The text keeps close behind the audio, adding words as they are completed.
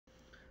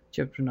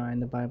Chapter 9,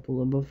 the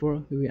Bipolar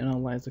Buffer. We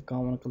analyze the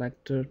common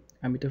collector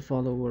emitter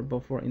follower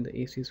buffer in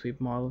the AC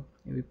sweep model.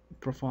 We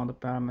perform the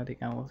parametric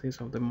analysis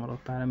of the model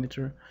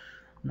parameter.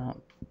 Now,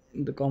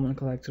 the common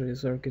collector is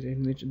a circuit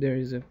in which there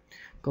is a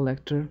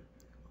collector,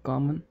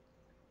 common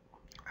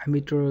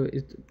emitter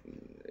is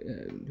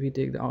we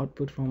take the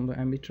output from the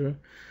emitter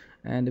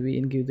and we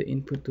give the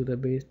input to the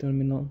base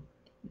terminal.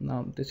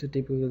 Now, this is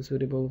typically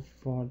suitable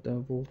for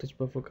the voltage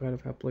buffer kind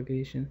of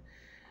application.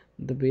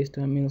 The base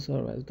terminal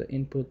serve as the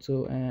input,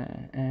 so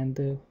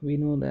we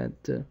know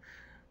that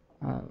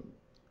uh,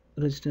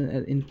 resistance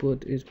as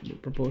input is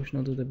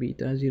proportional to the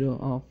beta 0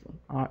 of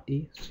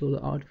Re, so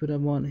the output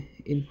upon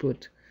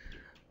input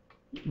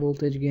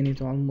voltage gain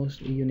is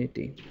almost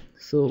unity.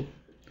 So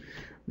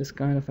this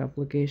kind of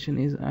application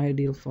is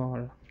ideal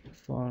for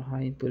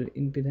high input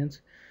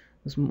impedance.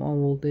 The small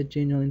voltage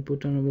change on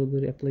input terminal will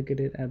be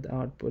replicated at the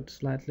output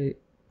slightly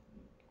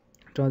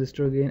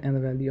transistor gain and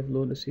the value of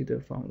load is the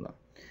formula.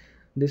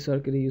 This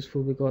circuit is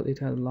useful because it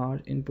has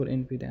large input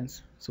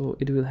impedance, so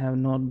it will have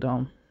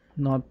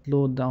not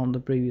load down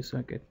the previous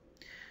circuit.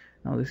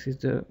 Now this is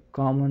the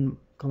common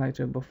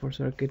collector buffer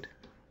circuit.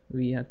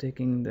 We are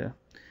taking the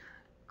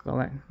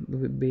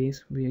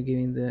base, we are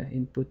giving the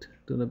input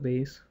to the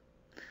base,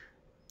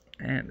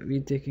 and we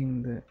are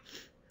taking the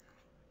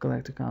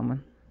collector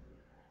common.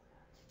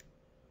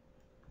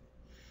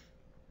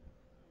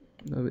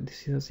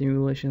 This is the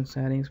simulation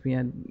settings we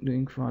are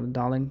doing for the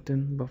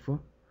Darlington buffer.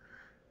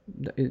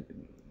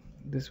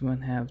 This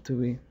one have to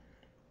be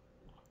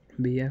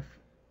BF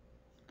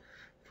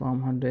from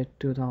 100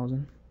 to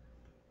 1000.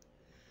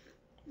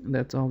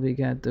 That's all we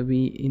get. The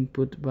V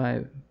input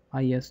by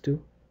IS2,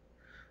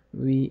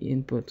 V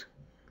input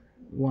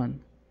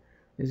 1.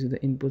 This is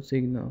the input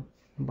signal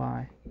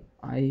by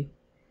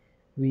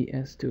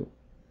IVS2.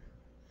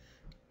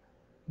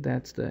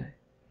 That's the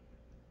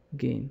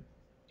gain,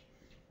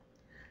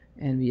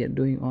 and we are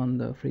doing on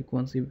the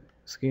frequency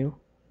scale.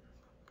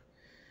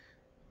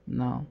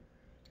 Now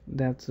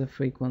that's the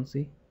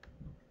frequency,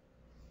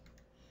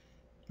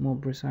 more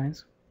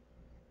precisely.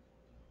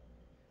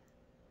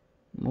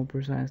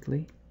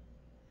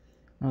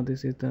 Now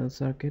this is the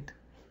circuit.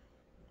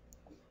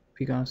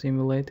 We can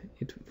simulate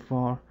it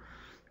for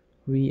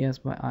Vs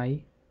by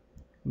I,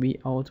 V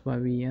out by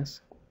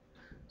Vs.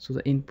 So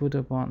the input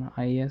upon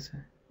Is,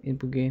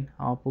 input gain,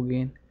 output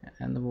gain,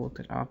 and the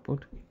voltage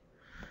output.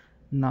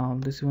 Now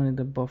this one is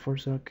the buffer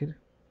circuit.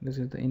 This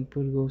is the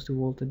input goes to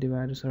voltage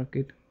divider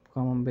circuit,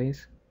 common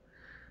base,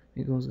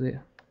 because the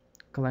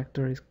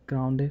collector is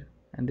grounded,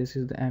 and this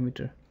is the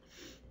emitter.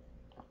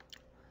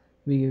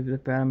 We give the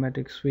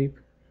parametric sweep,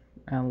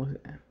 and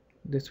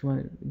this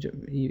one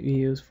you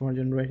use for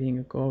generating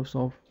a curves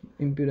of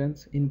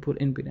impedance, input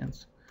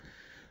impedance.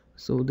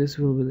 So this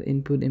will be the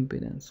input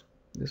impedance.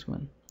 This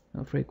one,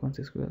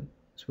 frequency square.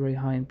 It's very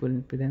high input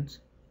impedance.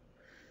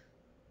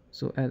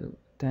 So at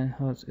 10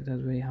 Hertz, it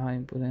has very high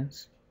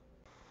impedance.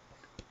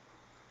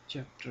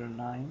 Chapter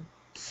 9,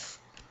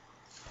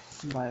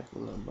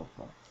 Bipolar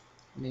Buffer.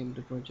 Name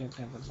the project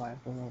as a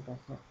bipolar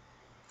buffer.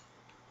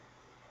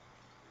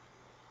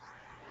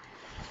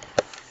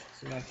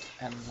 Select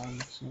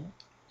environment zone.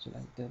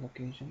 Select the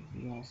location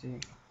you want to see.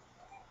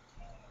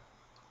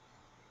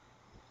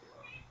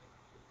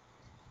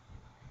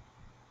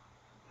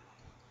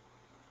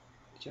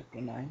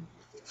 Chapter 9,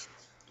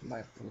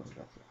 Bipolar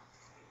Buffer.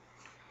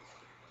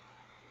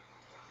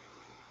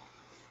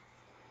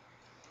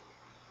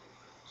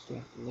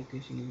 Select the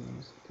location you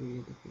want to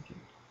create the project.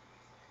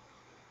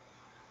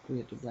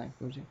 Create a blank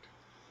project.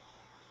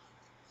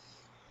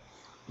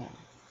 Now,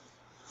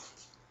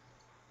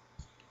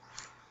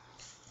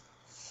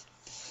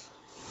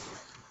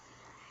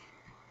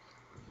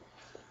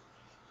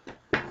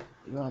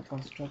 you want to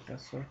construct a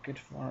circuit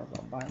for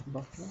a buffer.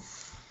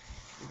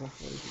 The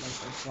buffer is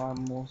like a far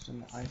most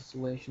an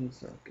isolation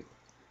circuit.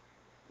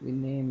 We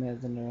name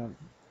as an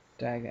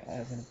tag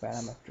as a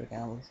parametric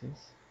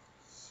analysis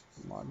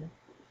model.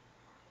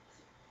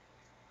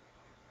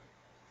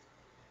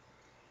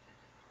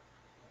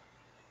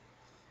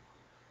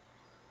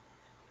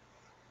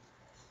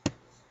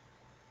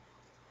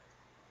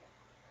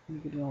 We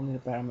could do only the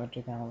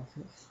parametric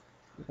analysis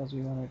because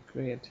we want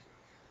to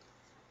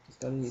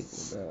study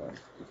the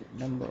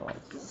number of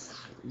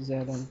Z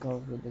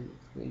curve with the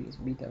various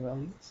beta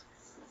values.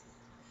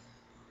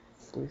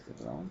 Place the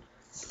ground.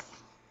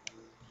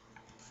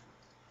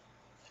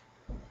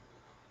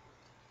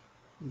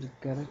 The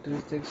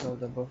characteristics of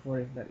the buffer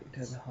is that it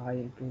has a high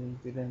input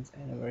impedance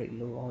and a very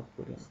low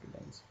output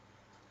impedance.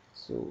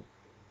 So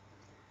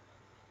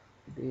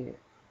the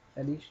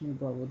additional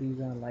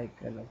properties are like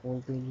a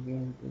voltage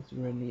gain is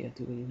very near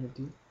to the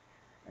unity,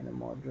 and a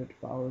moderate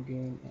power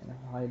gain, and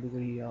a high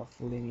degree of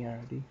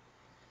linearity.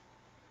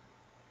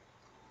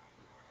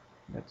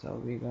 That's how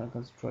we're gonna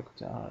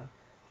construct our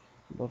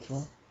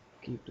buffer.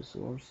 Keep the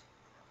source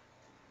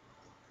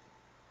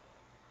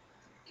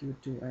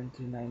Q2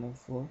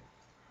 N3904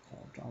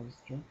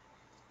 transistor.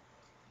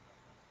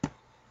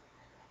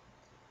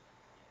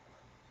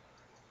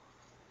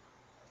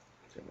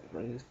 Select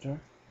resistor.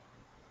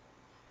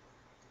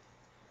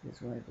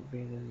 This one is the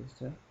base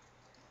resistor.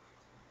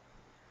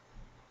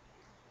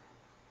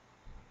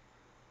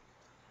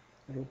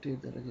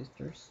 Rotate the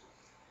resistors.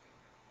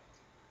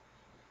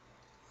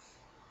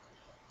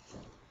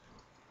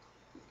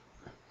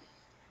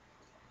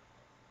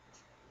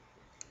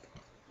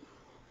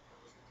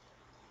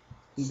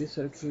 In this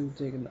circuit, we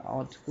take an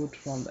output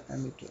from the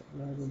emitter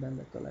rather than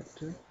the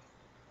collector.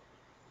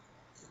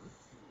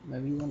 Now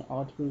we want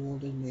output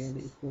voltage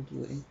nearly equal to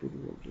the input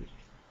voltage.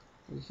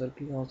 The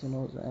circuit also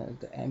known as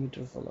the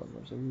emitter follower.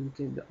 So we will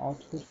take the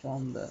output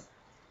from the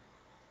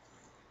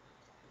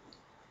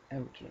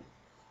emitter.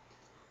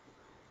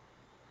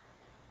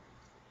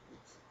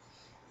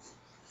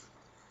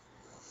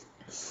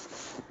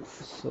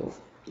 So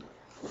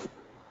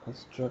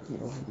let's drag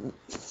over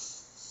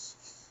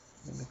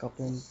the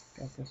coupling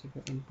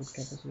capacitor, input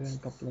capacitor,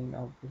 and coupling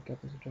output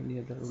capacitor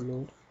near the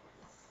load.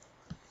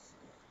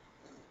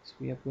 So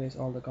we have placed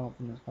all the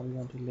components. Now we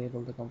want to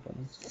label the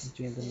components and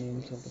change the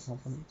names of the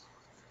components.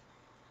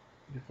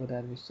 Before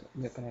that,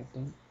 we are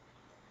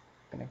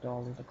connect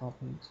all of the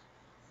components.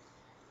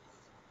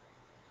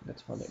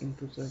 That's for the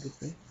input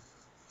circuitry.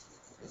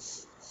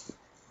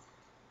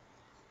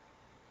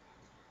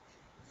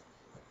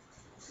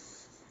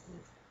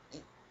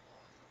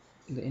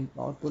 The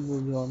output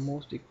will be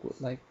almost equal,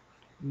 like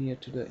near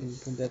to the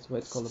input. That's why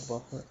it's called a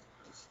buffer.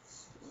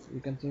 You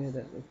can say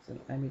that it's an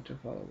emitter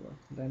follower.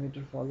 The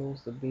emitter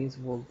follows the base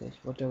voltage.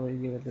 Whatever you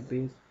give at the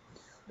base,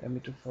 the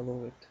emitter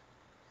follow it.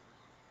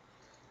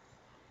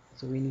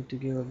 So we need to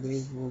give a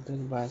base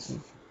voltage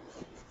biasing.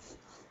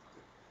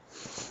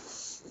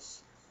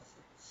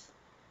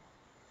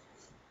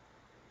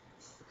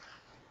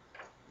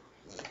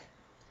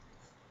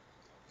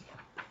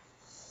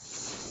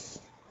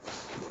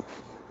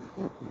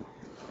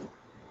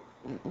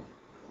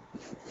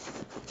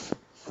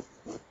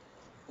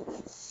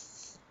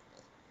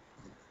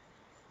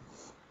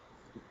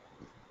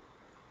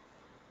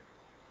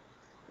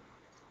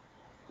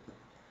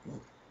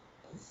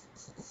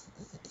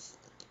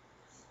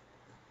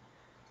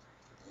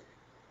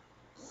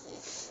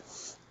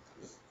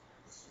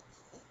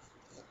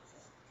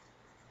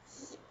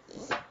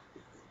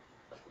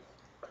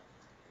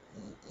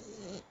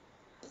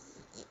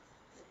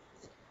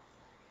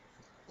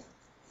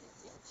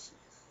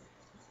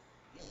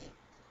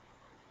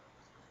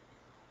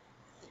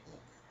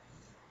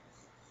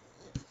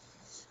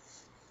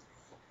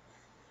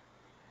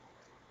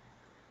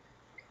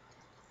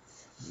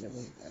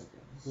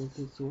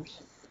 Voltage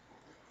source,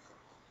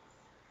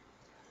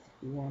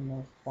 we want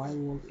a 5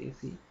 volt AC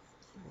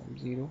from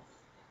 0.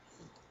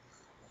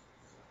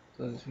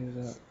 So this is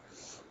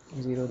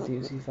a 0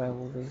 DC, 5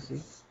 volt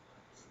AC.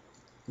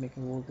 Make a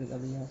voltage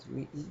alias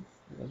VE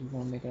because we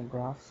want to make a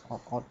graph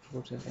of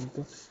output as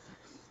input.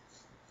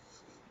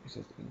 This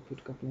is the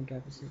input coupling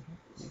capacity.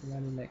 Make a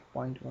value like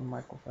 0.1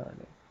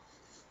 microfarad.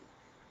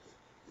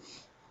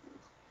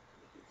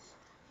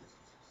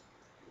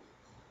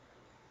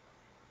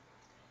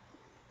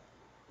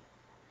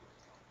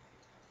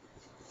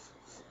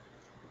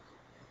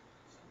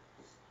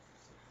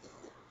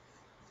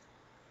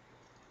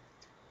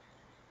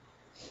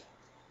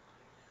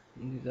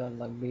 These are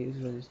like base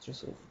resistors.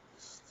 So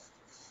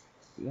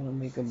we want to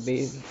make a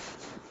base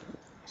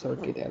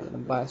circuit and a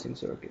biasing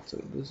circuit. So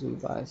this will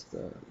bias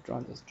the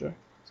transistor.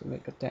 So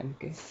make a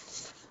 10K.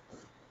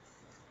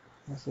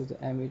 This is the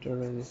emitter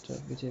resistor,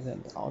 which is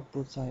at the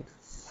output side.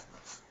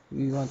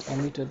 We want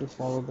emitter to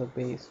follow the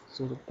base,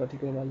 so the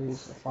particular value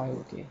is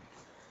 5K.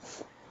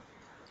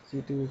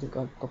 C2 is the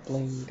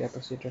coupling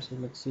capacitor, so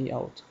let's see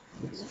out.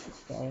 It's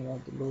powering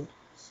out the load.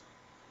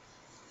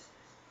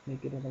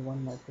 Make it at a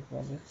 1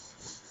 microfarad.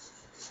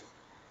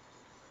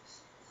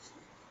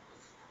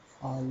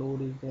 Our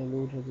load is the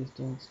load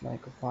resistance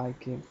like a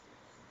 5K.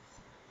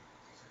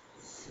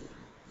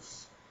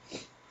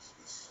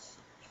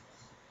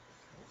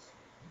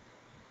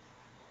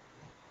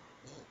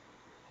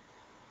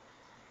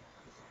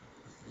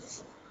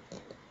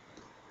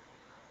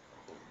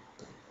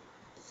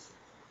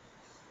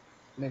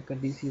 Make a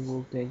DC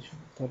voltage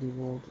 30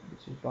 volt,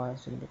 which is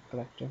biasing the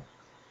collector.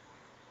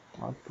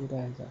 Output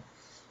as a,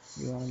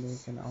 you want to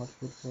make an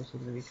output so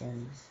that we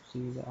can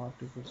see the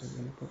output versus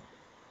input.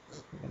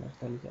 We can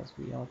tell it as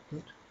V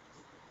output.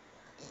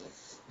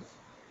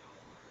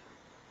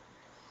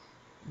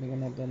 We're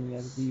gonna then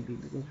as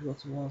VB because we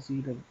also want to see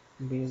the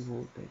base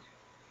voltage.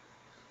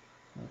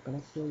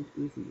 Collector is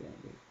AC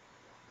anyway.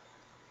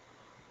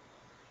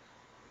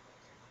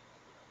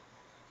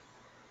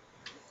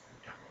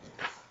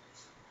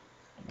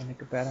 And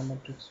make a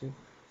parametric sweep.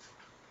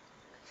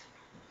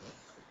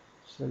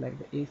 Select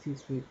the AC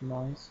sweep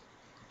noise.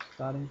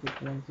 Starting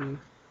frequency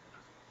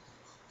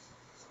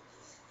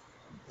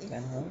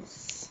 10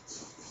 Hz.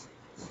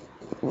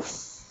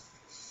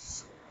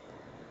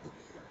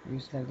 We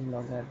select the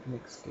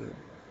logarithmic scale.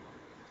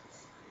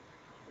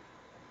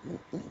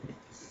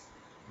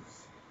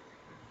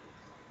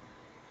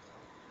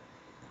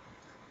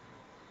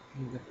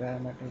 Use the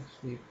parametric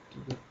sweep to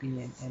the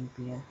PN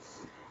NPN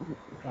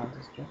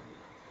transistor.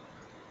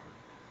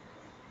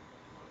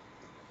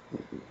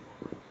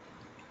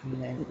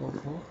 name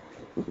O4.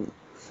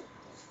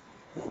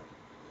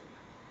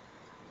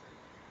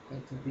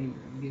 Let's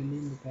give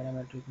name the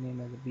parametric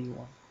name as a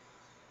B1.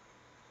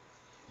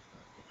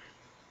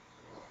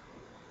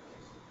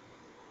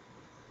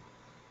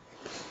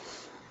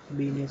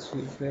 B needs to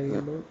be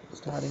variable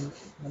starting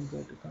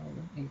 100 to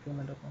 1000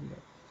 increment of 100.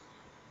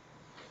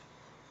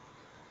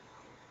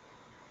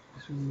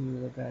 This will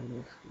give the value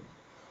of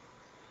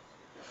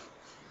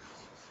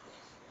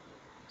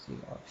see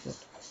output.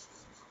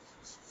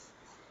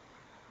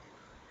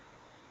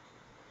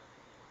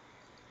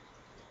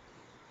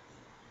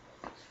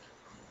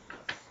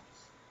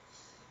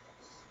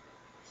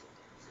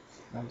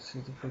 Now this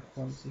is the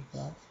frequency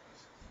graph.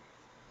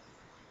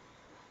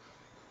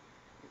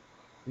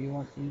 We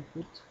want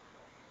input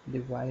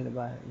divided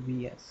by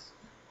Vs.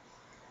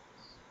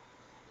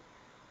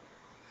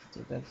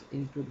 So that's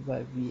input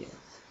by Vs.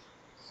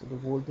 So the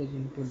voltage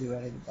input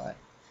divided by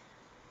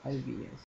IVs.